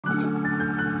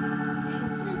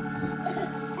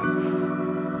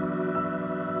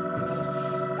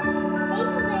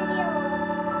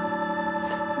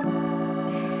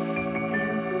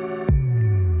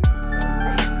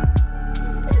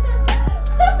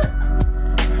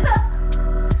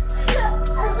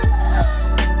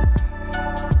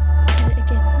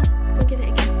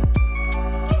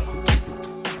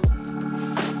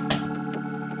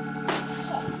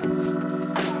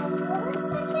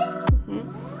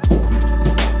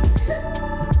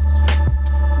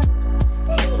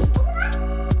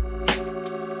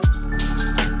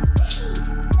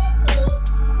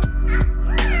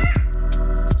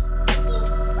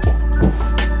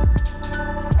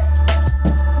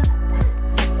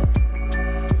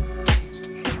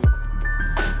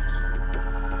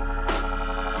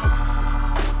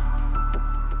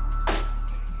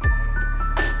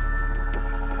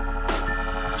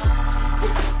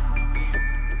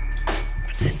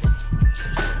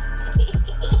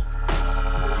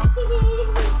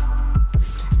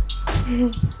Come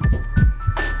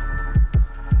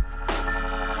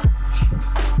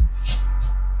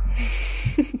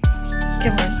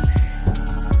on.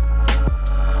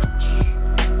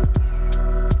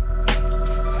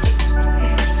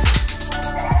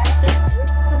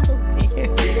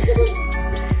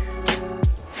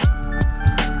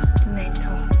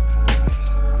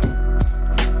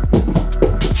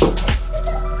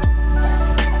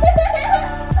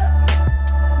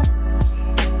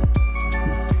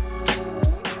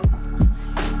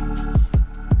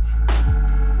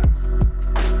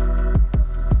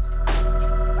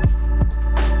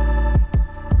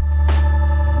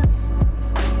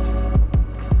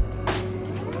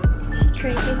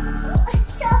 Crazy.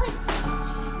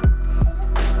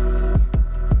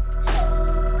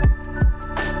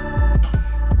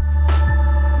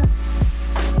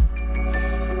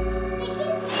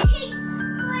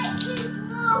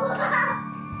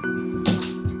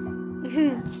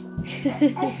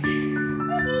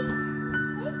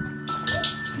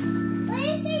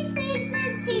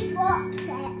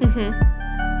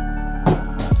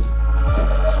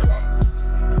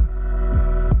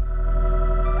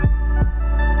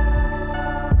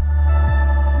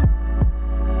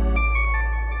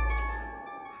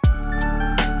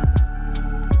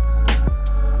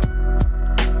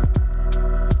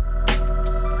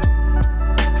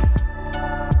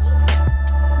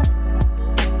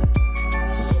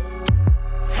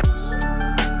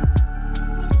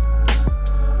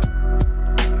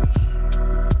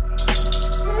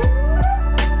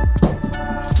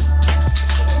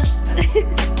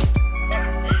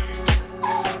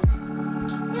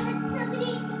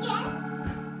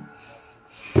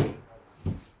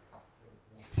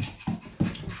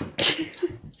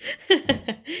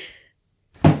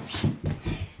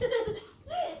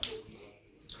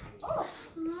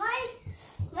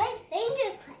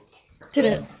 Did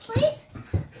it? Please,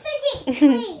 Suki,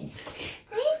 please,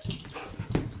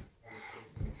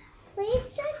 please,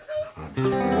 Suki,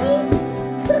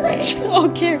 please.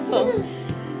 Oh, careful.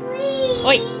 Please.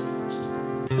 Oi.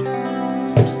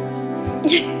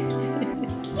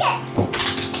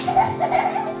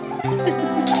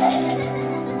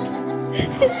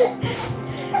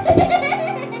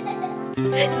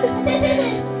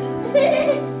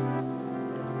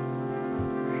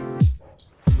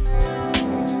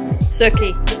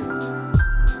 Suki.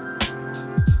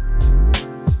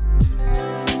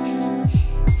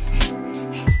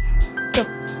 Go.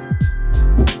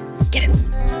 Get him.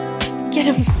 Get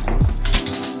him.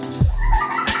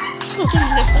 Oh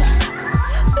no.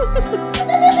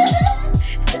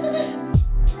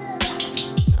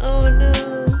 Oh no.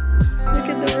 Look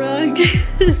at the rug.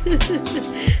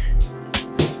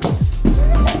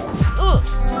 Oh.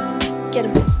 Get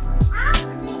him.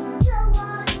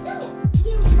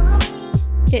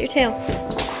 Get your tail.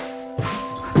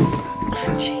 Oh,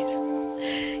 jeez.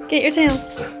 Get your tail.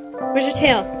 Where's your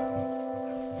tail?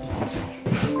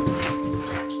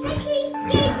 Suki,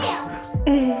 get your tail.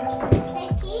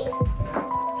 Suki.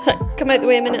 Come out the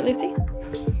way a minute, Lucy.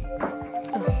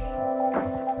 Oh.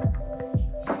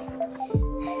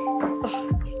 Oh.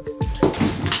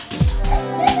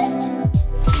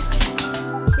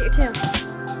 Get your tail.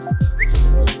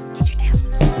 Get your tail.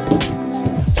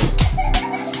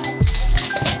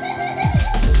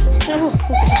 Oh.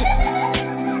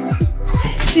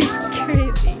 She's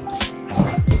crazy.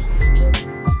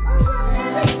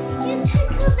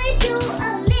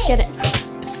 Get it.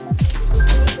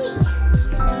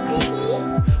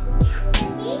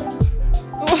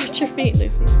 Watch your feet,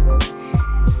 Lucy.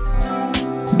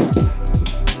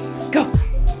 Go.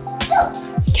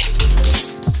 Get it.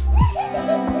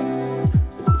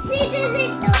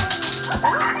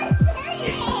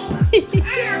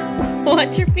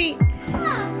 Watch your feet.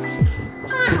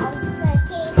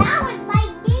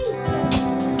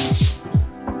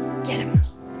 Get him.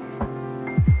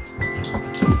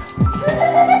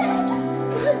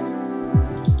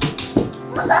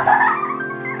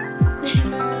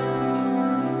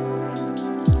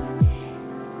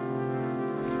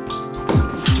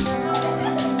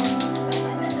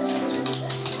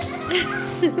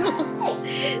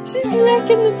 She's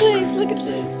wrecking the place. Look at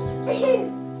this.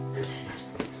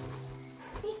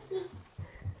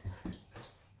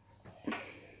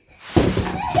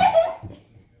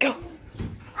 Go.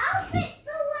 I'll fix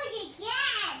the leg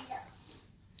again.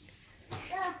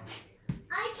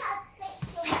 I can't fix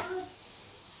the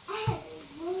leg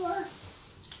anymore.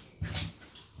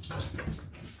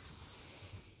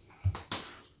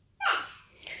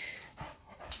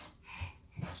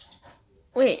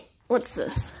 Wait, what's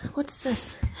this? What's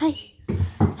this? Hey.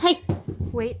 Hey.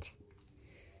 Wait.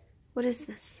 What is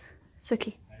this?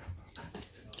 Suki.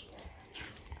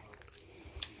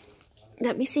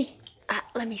 Let me see.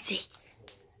 Let me see.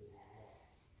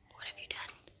 What have you done?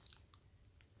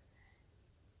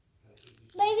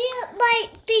 Maybe it might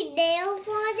be nails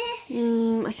on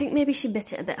it. I think maybe she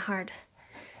bit it a bit hard.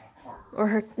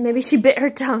 Or maybe she bit her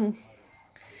tongue.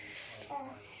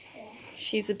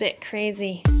 She's a bit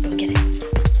crazy. Go get it.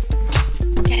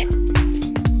 Get it.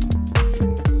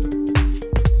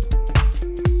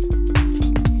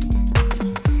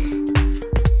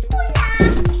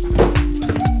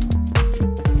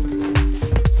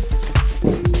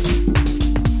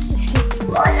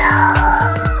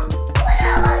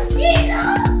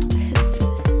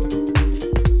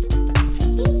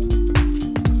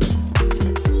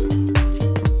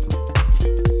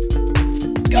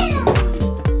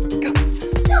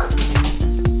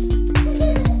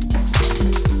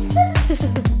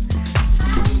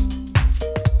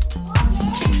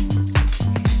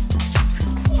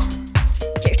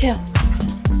 Tail.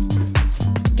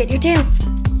 Get your tail.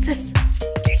 Sis.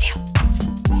 Get your tail.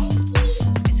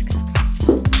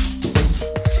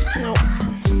 No.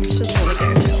 She doesn't want to get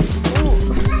her tail.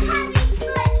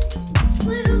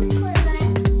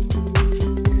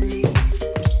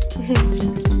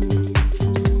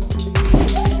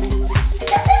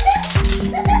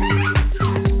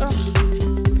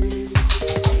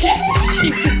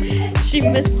 She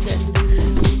missed it.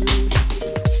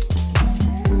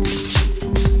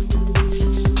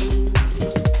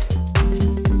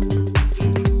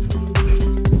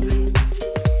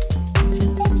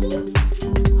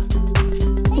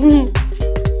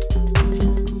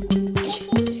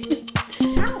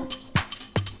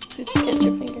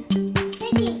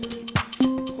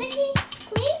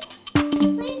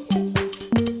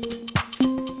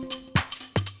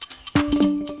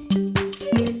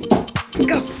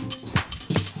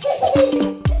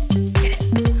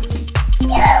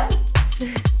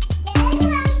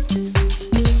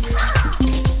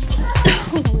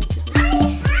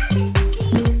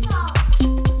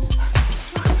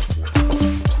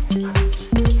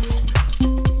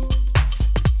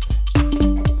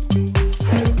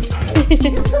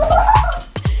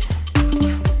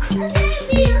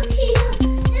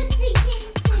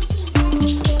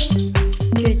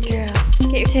 Good girl.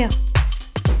 Get your tail.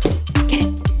 Get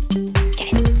it. Get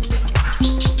it.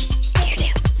 Get your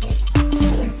tail.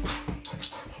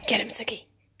 Get him, Suki.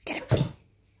 Get him.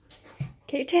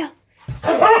 Get your tail.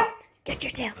 Get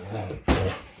your tail.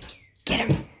 Get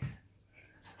him.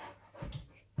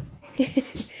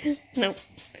 No.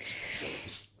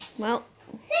 Well,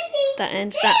 that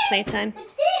ends that playtime.